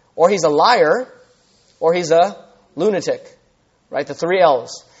 or He's a liar, or He's a lunatic. Right? The three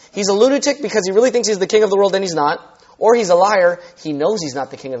L's. He's a lunatic because he really thinks he's the king of the world and he's not. Or he's a liar, he knows he's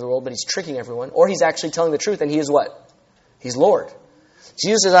not the king of the world, but he's tricking everyone. Or he's actually telling the truth and he is what? He's Lord.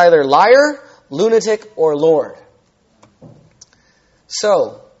 Jesus is either liar, lunatic, or Lord.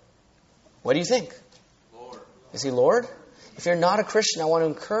 So, what do you think? Is He Lord? If you're not a Christian, I want to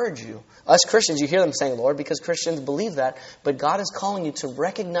encourage you. Us Christians, you hear them saying Lord because Christians believe that. But God is calling you to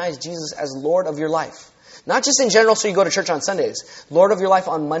recognize Jesus as Lord of your life. Not just in general so you go to church on Sundays. Lord of your life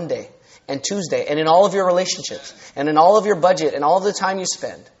on Monday and Tuesday and in all of your relationships and in all of your budget and all of the time you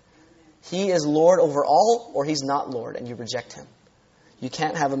spend. He is Lord over all or He's not Lord and you reject Him. You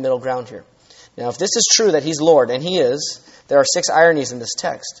can't have a middle ground here. Now, if this is true that He's Lord, and He is, there are 6 ironies in this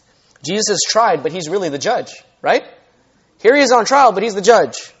text. Jesus is tried, but He's really the judge. Right? Here He is on trial, but He's the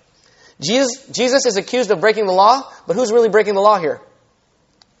judge. Jesus is accused of breaking the law, but who's really breaking the law here?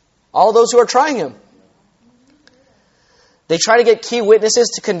 All those who are trying Him. They try to get key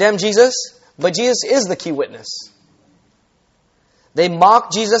witnesses to condemn Jesus, but Jesus is the key witness. They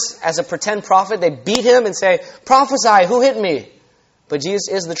mock Jesus as a pretend prophet. They beat him and say, prophesy, who hit me? But Jesus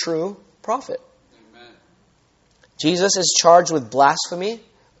is the true prophet. Amen. Jesus is charged with blasphemy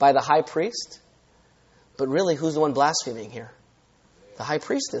by the high priest. But really, who's the one blaspheming here? The high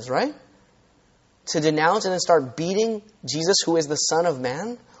priest is, right? To denounce and then start beating Jesus, who is the Son of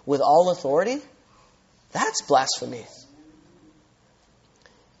Man, with all authority, that's blasphemy.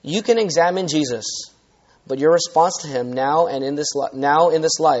 You can examine Jesus, but your response to him now in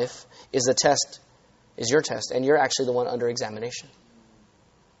this life is your test, and you're actually the one under examination.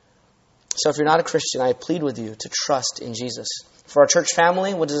 So if you're not a Christian, I plead with you to trust in Jesus. For our church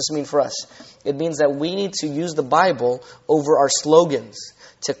family, what does this mean for us? It means that we need to use the Bible over our slogans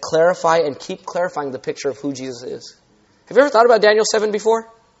to clarify and keep clarifying the picture of who Jesus is. Have you ever thought about Daniel 7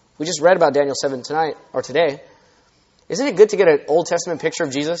 before? We just read about Daniel 7 tonight, or today. Isn't it good to get an Old Testament picture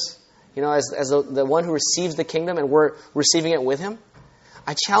of Jesus? You know, as the one who receives the kingdom and we're receiving it with him?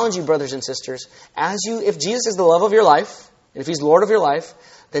 I challenge you, brothers and sisters, if Jesus is the love of your life, and if he's Lord of your life,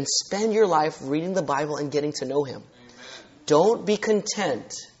 then spend your life reading the Bible and getting to know him. Amen. Don't be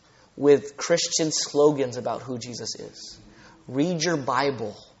content with Christian slogans about who Jesus is. Read your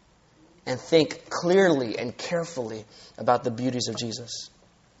Bible and think clearly and carefully about the beauties of Jesus.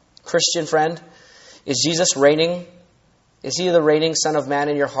 Christian friend, is Jesus reigning? Is he the reigning Son of Man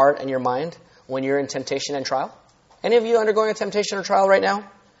in your heart and your mind when you're in temptation and trial? Any of you undergoing a temptation or trial right now?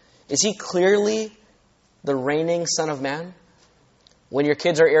 Is he clearly the reigning Son of Man? When your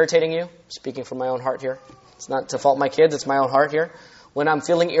kids are irritating you, speaking from my own heart here. It's not to fault my kids, it's my own heart here. When I'm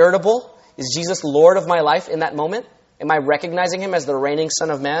feeling irritable, is Jesus Lord of my life in that moment? Am I recognizing him as the reigning Son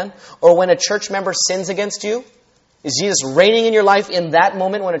of Man? Or when a church member sins against you, is Jesus reigning in your life in that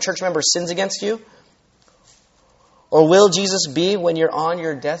moment when a church member sins against you? Or will Jesus be when you're on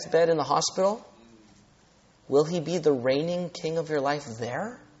your deathbed in the hospital? Will he be the reigning king of your life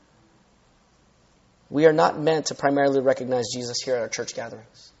there? We are not meant to primarily recognize Jesus here at our church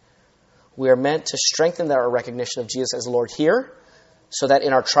gatherings. We are meant to strengthen our recognition of Jesus as Lord here, so that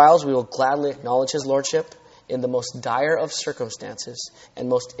in our trials we will gladly acknowledge his lordship in the most dire of circumstances and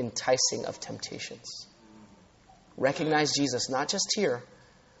most enticing of temptations. Recognize Jesus not just here,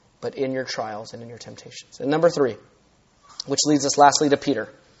 but in your trials and in your temptations. And number 3, which leads us lastly to Peter.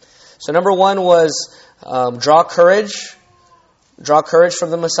 So number 1 was draw courage. Draw courage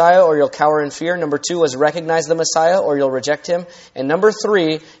from the Messiah or you'll cower in fear. Number 2 was recognize the Messiah or you'll reject him. And number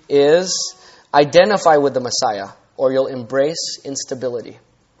 3 is identify with the Messiah or you'll embrace instability.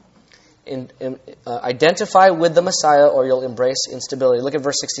 Identify with the Messiah or you'll embrace instability. Look at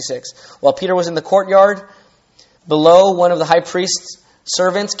verse 66. While Peter was in the courtyard, below, one of the high priest's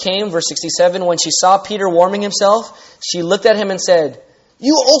servants came, verse 67. When she saw Peter warming himself, she looked at him and said,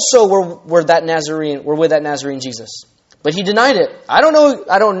 "You also were with that Nazarene Jesus." But he denied it. I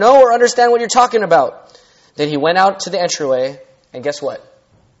don't know or understand what you're talking about. Then he went out to the entryway, and guess what?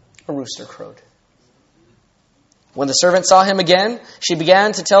 A rooster crowed. When the servant saw him again, she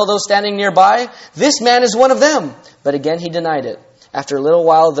began to tell those standing nearby, "This man is one of them." But again he denied it. After a little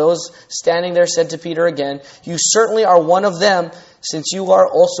while, those standing there said to Peter again, "You certainly are one of them, since you are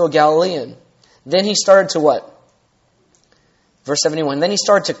also a Galilean." Then he started to what? Verse 71, then he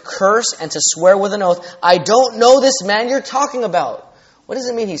started to curse and to swear with an oath, "I don't know this man you're talking about." What does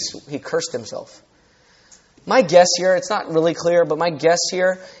it mean he cursed himself? My guess here, it's not really clear, but my guess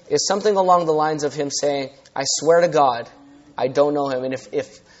here is something along the lines of him saying, "I swear to God, I don't know him. And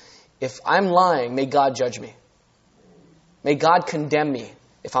if I'm lying, may God judge me. May God condemn me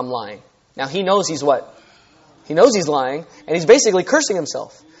if I'm lying." Now he knows he's what? He knows he's lying, and he's basically cursing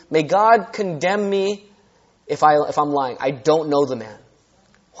himself. May God condemn me if I'm lying. I don't know the man.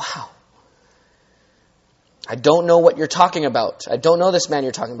 Wow. I don't know what you're talking about. I don't know this man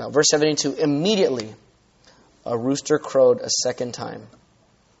you're talking about. Verse 72, immediately a rooster crowed a second time.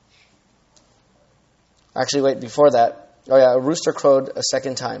 Actually, wait, before that. A rooster crowed a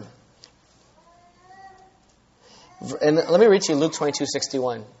second time. And let me read to you Luke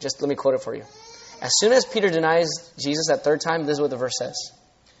 22:61. Just let me quote it for you. As soon as Peter denies Jesus that third time, this is what the verse says.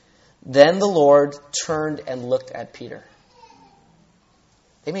 Then the Lord turned and looked at Peter.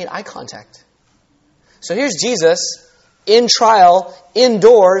 They made eye contact. So here's Jesus in trial,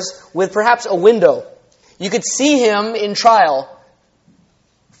 indoors, with perhaps a window. You could see him in trial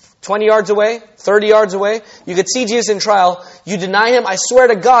 20 yards away, 30 yards away. You could see Jesus in trial. You deny him. I swear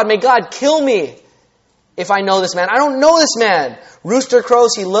to God, may God kill me if I know this man. I don't know this man. Rooster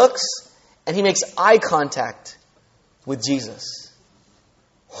crows, he looks, and he makes eye contact with Jesus.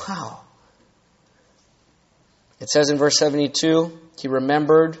 Wow. It says in verse 72, he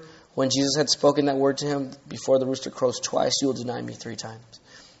remembered When Jesus had spoken that word to him, before the rooster crows twice, you will deny me 3 times.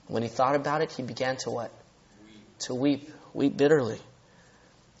 When he thought about it, he began to what? To weep. Weep bitterly.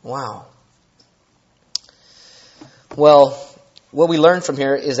 Wow. Well, what we learn from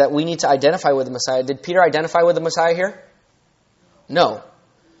here is that we need to identify with the Messiah. Did Peter identify with the Messiah here? No.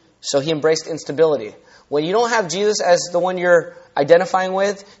 So he embraced instability. When you don't have Jesus as the one you're identifying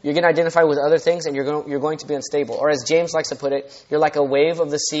with, you're going to identify with other things and you're going to be unstable. Or as James likes to put it, you're like a wave of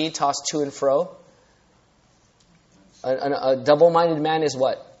the sea tossed to and fro. A double-minded man is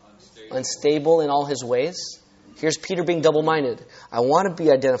what? Unstable in all his ways. Here's Peter being double-minded. I want to be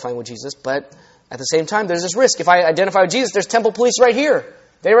identifying with Jesus, but at the same time, there's this risk. If I identify with Jesus, there's temple police right here.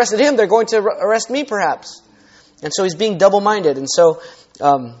 They arrested him. They're going to arrest me, perhaps. And so he's being double-minded. And so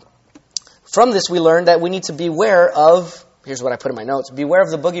from this, we learn that we need to beware of, here's what I put in my notes, beware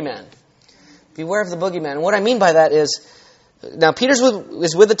of the boogeyman. Beware of the boogeyman. And what I mean by that is, now Peter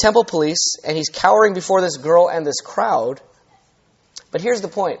is with the temple police, and he's cowering before this girl and this crowd. But here's the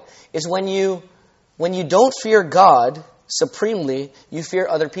point, is when you don't fear God supremely, you fear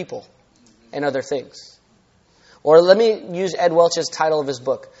other people and other things. Or let me use Ed Welch's title of his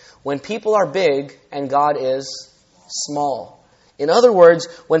book, When People Are Big and God is Small. In other words,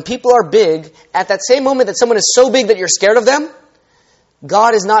 when people are big, at that same moment that someone is so big that you're scared of them,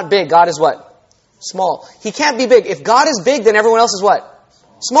 God is not big. God is what? Small. He can't be big. If God is big, then everyone else is what?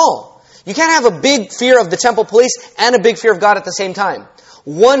 Small. You can't have a big fear of the temple police and a big fear of God at the same time.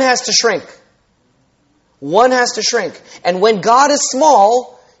 One has to shrink. One has to shrink. And when God is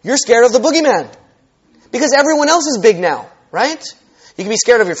small, you're scared of the boogeyman. Because everyone else is big now, right? You can be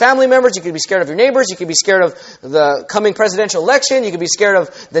scared of your family members. You can be scared of your neighbors. You can be scared of the coming presidential election. You can be scared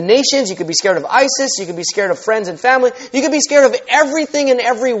of the nations. You can be scared of ISIS. You can be scared of friends and family. You can be scared of everything and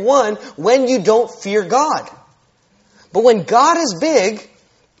everyone when you don't fear God. But when God is big,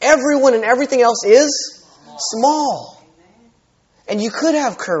 everyone and everything else is small. And you could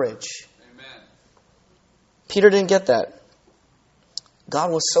have courage. Peter didn't get that.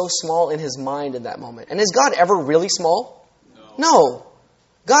 God was so small in his mind in that moment. And is God ever really small? No.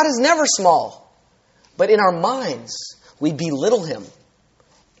 God is never small. But in our minds, we belittle him.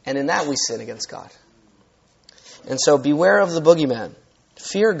 And in that we sin against God. And so beware of the boogeyman.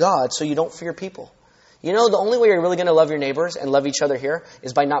 Fear God so you don't fear people. You know, the only way you're really going to love your neighbors and love each other here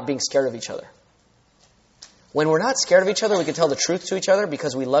is by not being scared of each other. When we're not scared of each other, we can tell the truth to each other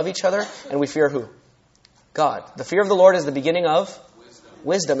because we love each other and we fear who? God. The fear of the Lord is the beginning of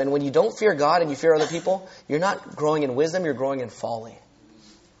wisdom. And when you don't fear God and you fear other people, you're not growing in wisdom, you're growing in folly.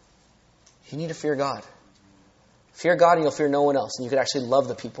 You need to fear God. Fear God and you'll fear no one else. And you can actually love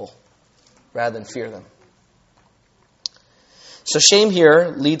the people rather than fear them. So shame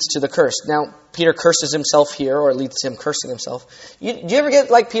here leads to the curse. Now, Peter curses himself here, or it leads to him cursing himself. Do you ever get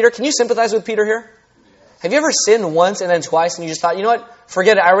like Peter? Can you sympathize with Peter here? Have you ever sinned once and then twice and you just thought, you know what?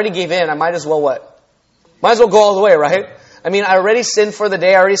 Forget it. I already gave in. I might as well what? Might as well go all the way, right? I mean, I already sinned for the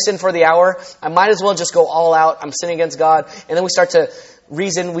day. I already sinned for the hour. I might as well just go all out. I'm sinning against God. And then we start to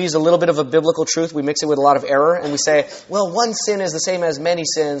reason. We use a little bit of a biblical truth. We mix it with a lot of error. And we say, well, one sin is the same as many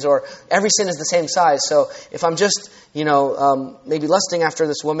sins, or every sin is the same size. So if I'm just, maybe lusting after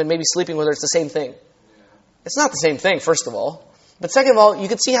this woman, maybe sleeping with her, it's the same thing. It's not the same thing, first of all. But second of all, you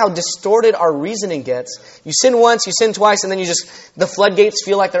can see how distorted our reasoning gets. You sin once, you sin twice, and then the floodgates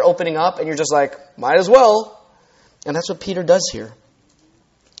feel like they're opening up, and you're just like, might as well. And that's what Peter does here.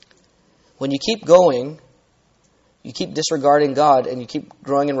 When you keep going, you keep disregarding God, and you keep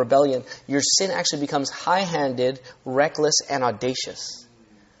growing in rebellion, your sin actually becomes high-handed, reckless, and audacious.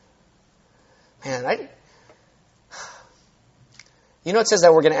 Man, it says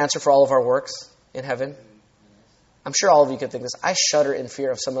that we're going to answer for all of our works in heaven. I'm sure all of you could think this. I shudder in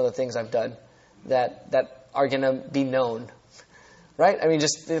fear of some of the things I've done that are going to be known. Right? I mean,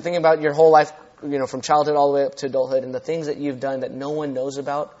 just thinking about your whole life, from childhood all the way up to adulthood, and the things that you've done that no one knows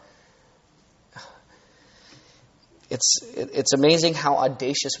about. It's amazing how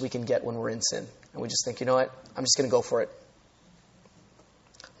audacious we can get when we're in sin. And we just think, you know what? I'm just going to go for it.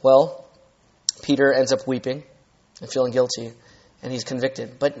 Well, Peter ends up weeping and feeling guilty, and he's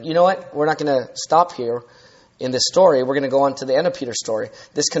convicted. But you know what? We're not going to stop here. In this story, we're going to go on to the end of Peter's story.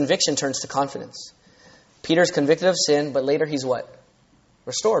 This conviction turns to confidence. Peter's convicted of sin, but later he's what?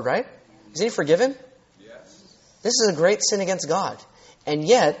 Restored, right? Isn't he forgiven? Yes. This is a great sin against God. And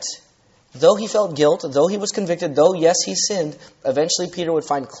yet, though he felt guilt, though he was convicted, though, yes, he sinned, eventually Peter would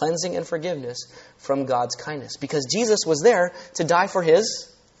find cleansing and forgiveness from God's kindness. Because Jesus was there to die for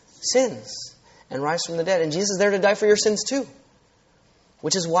his sins and rise from the dead. And Jesus is there to die for your sins too.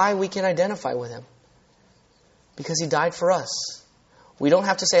 Which is why we can identify with him. Because he died for us. We don't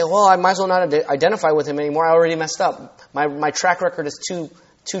have to say, well, I might as well not identify with him anymore. I already messed up. My track record is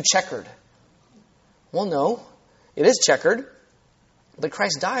too checkered. Well, no. It is checkered. But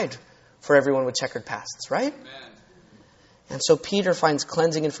Christ died for everyone with checkered pasts, right? Amen. And so Peter finds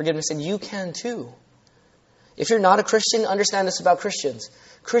cleansing and forgiveness, and you can too. If you're not a Christian, understand this about Christians.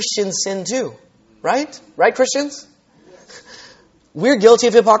 Christians sin too. Right? Right, Christians? We're guilty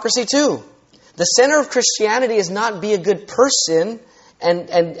of hypocrisy too. The center of Christianity is not be a good person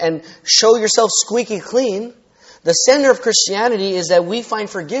and show yourself squeaky clean. The center of Christianity is that we find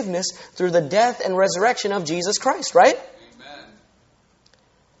forgiveness through the death and resurrection of Jesus Christ, right? Amen.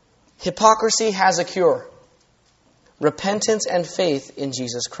 Hypocrisy has a cure. Repentance and faith in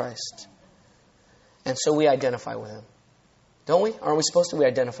Jesus Christ. And so we identify with Him. Don't we? Aren't we supposed to? We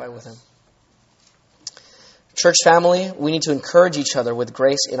identify with Him. Church family, we need to encourage each other with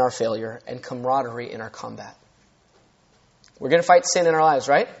grace in our failure and camaraderie in our combat. We're going to fight sin in our lives,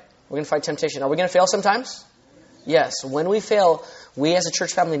 right? We're going to fight temptation. Are we going to fail sometimes? Yes. When we fail, we as a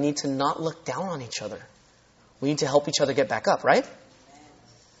church family need to not look down on each other. We need to help each other get back up, right?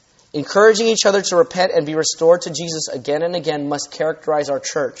 Encouraging each other to repent and be restored to Jesus again and again must characterize our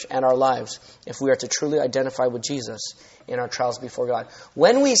church and our lives if we are to truly identify with Jesus in our trials before God.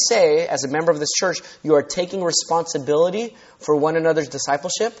 When we say, as a member of this church, you are taking responsibility for one another's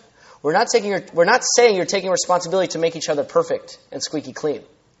discipleship, we're not saying you're taking responsibility to make each other perfect and squeaky clean.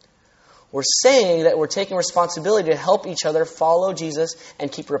 We're saying that we're taking responsibility to help each other follow Jesus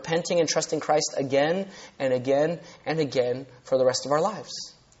and keep repenting and trusting Christ again and again and again for the rest of our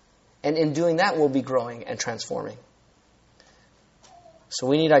lives. And in doing that, we'll be growing and transforming. So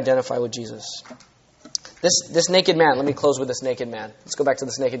we need to identify with Jesus. This naked man, let me close with this naked man. Let's go back to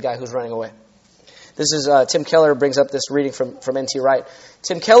this naked guy who's running away. This is, Tim Keller brings up this reading from N.T. Wright.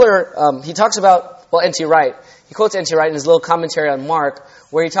 Tim Keller, he talks about, N.T. Wright. He quotes N.T. Wright in his little commentary on Mark,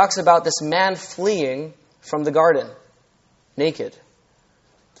 where he talks about this man fleeing from the garden, naked.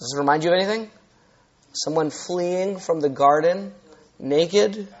 Does this remind you of anything? Someone fleeing from the garden,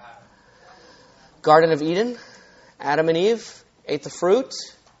 naked. Garden of Eden, Adam and Eve ate the fruit,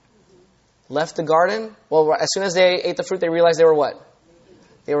 left the garden. Well, as soon as they ate the fruit, they realized they were what?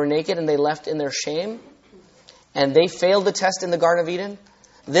 They were naked and they left in their shame. And they failed the test in the Garden of Eden.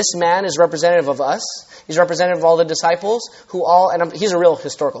 This man is representative of us. He's representative of all the disciples who all, and he's a real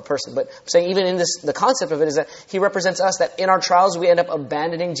historical person, but I'm saying even in this, the concept of it is that he represents us, that in our trials we end up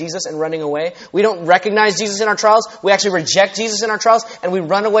abandoning Jesus and running away. We don't recognize Jesus in our trials. We actually reject Jesus in our trials, and we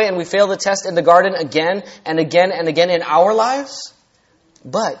run away and we fail the test in the garden again and again and again in our lives.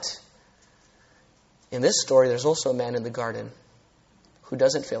 But in this story, there's also a man in the garden who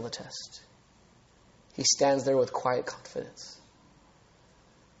doesn't fail the test. He stands there with quiet confidence.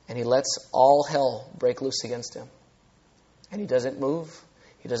 And he lets all hell break loose against him. And he doesn't move.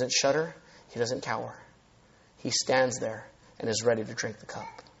 He doesn't shudder. He doesn't cower. He stands there and is ready to drink the cup.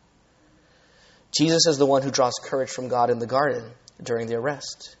 Jesus is the one who draws courage from God in the garden during the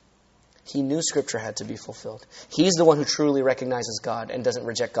arrest. He knew Scripture had to be fulfilled. He's the one who truly recognizes God and doesn't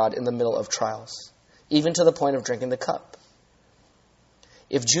reject God in the middle of trials, even to the point of drinking the cup.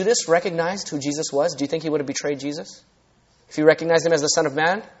 If Judas recognized who Jesus was, do you think he would have betrayed Jesus? If he recognized him as the Son of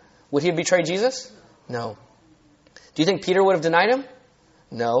Man, would he have betrayed Jesus? No. Do you think Peter would have denied him?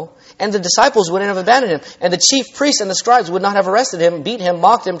 No. And the disciples wouldn't have abandoned him. And the chief priests and the scribes would not have arrested him, beat him,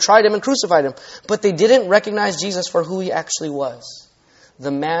 mocked him, tried him, and crucified him. But they didn't recognize Jesus for who he actually was.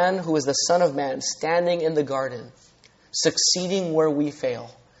 The man who is the Son of Man, standing in the garden, succeeding where we fail,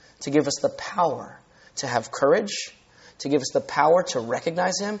 to give us the power to have courage, to give us the power to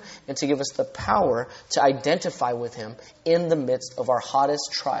recognize him, and to give us the power to identify with him in the midst of our hottest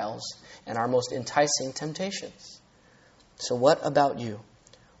trials and our most enticing temptations. So what about you?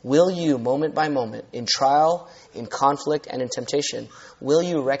 Will you, moment by moment, in trial, in conflict, and in temptation, will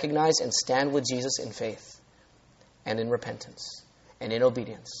you recognize and stand with Jesus in faith and in repentance and in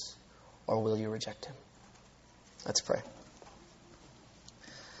obedience? Or will you reject him? Let's pray.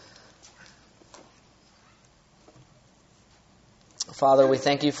 Father, we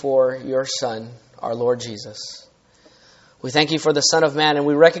thank you for your Son, our Lord Jesus. We thank you for the Son of Man, and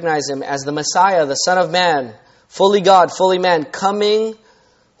we recognize him as the Messiah, the Son of Man, fully God, fully man, coming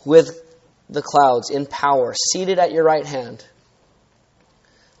with the clouds in power, seated at your right hand,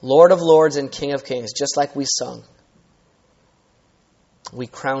 Lord of lords and King of kings, just like we sung. We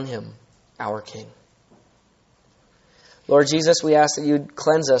crown him our King. Lord Jesus, we ask that you'd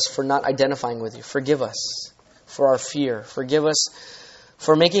cleanse us for not identifying with you. Forgive us for our fear. Forgive us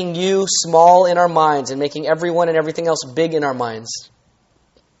for making you small in our minds and making everyone and everything else big in our minds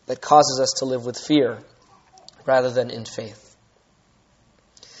that causes us to live with fear rather than in faith.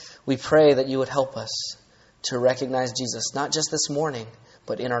 We pray that you would help us to recognize Jesus, not just this morning,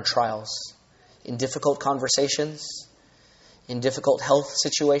 but in our trials, in difficult conversations, in difficult health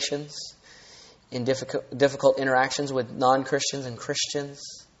situations, in difficult interactions with non-Christians and Christians,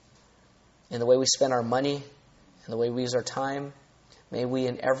 in the way we spend our money, in the way we use our time. May we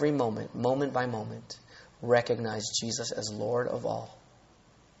in every moment, moment by moment, recognize Jesus as Lord of all.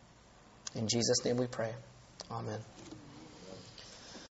 In Jesus' name we pray. Amen.